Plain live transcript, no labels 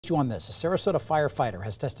On this, a Sarasota firefighter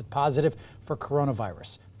has tested positive for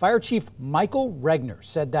coronavirus. Fire Chief Michael Regner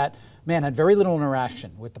said that man had very little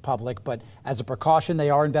interaction with the public, but as a precaution, they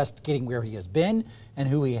are investigating where he has been and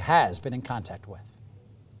who he has been in contact with.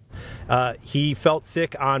 He felt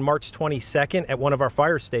sick on March 22nd at one of our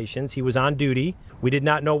fire stations. He was on duty. We did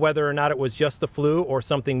not know whether or not it was just the flu or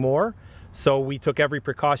something more, so we took every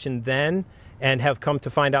precaution then and have come to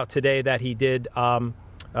find out today that he did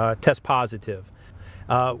test positive.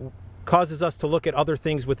 Causes us to look at other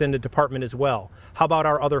things within the department as well. How about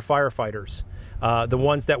our other firefighters, the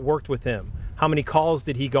ones that worked with him? How many calls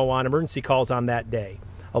did he go on, emergency calls on that day?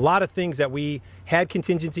 A lot of things that we had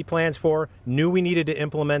contingency plans for, knew we needed to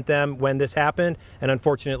implement them when this happened, and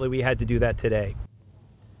unfortunately we had to do that today.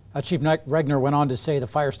 Chief Regner went on to say the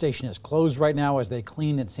fire station is closed right now as they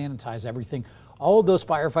clean and sanitize everything. All of those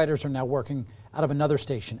firefighters are now working out of another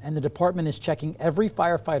station, and the department is checking every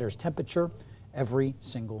firefighter's temperature every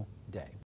single day.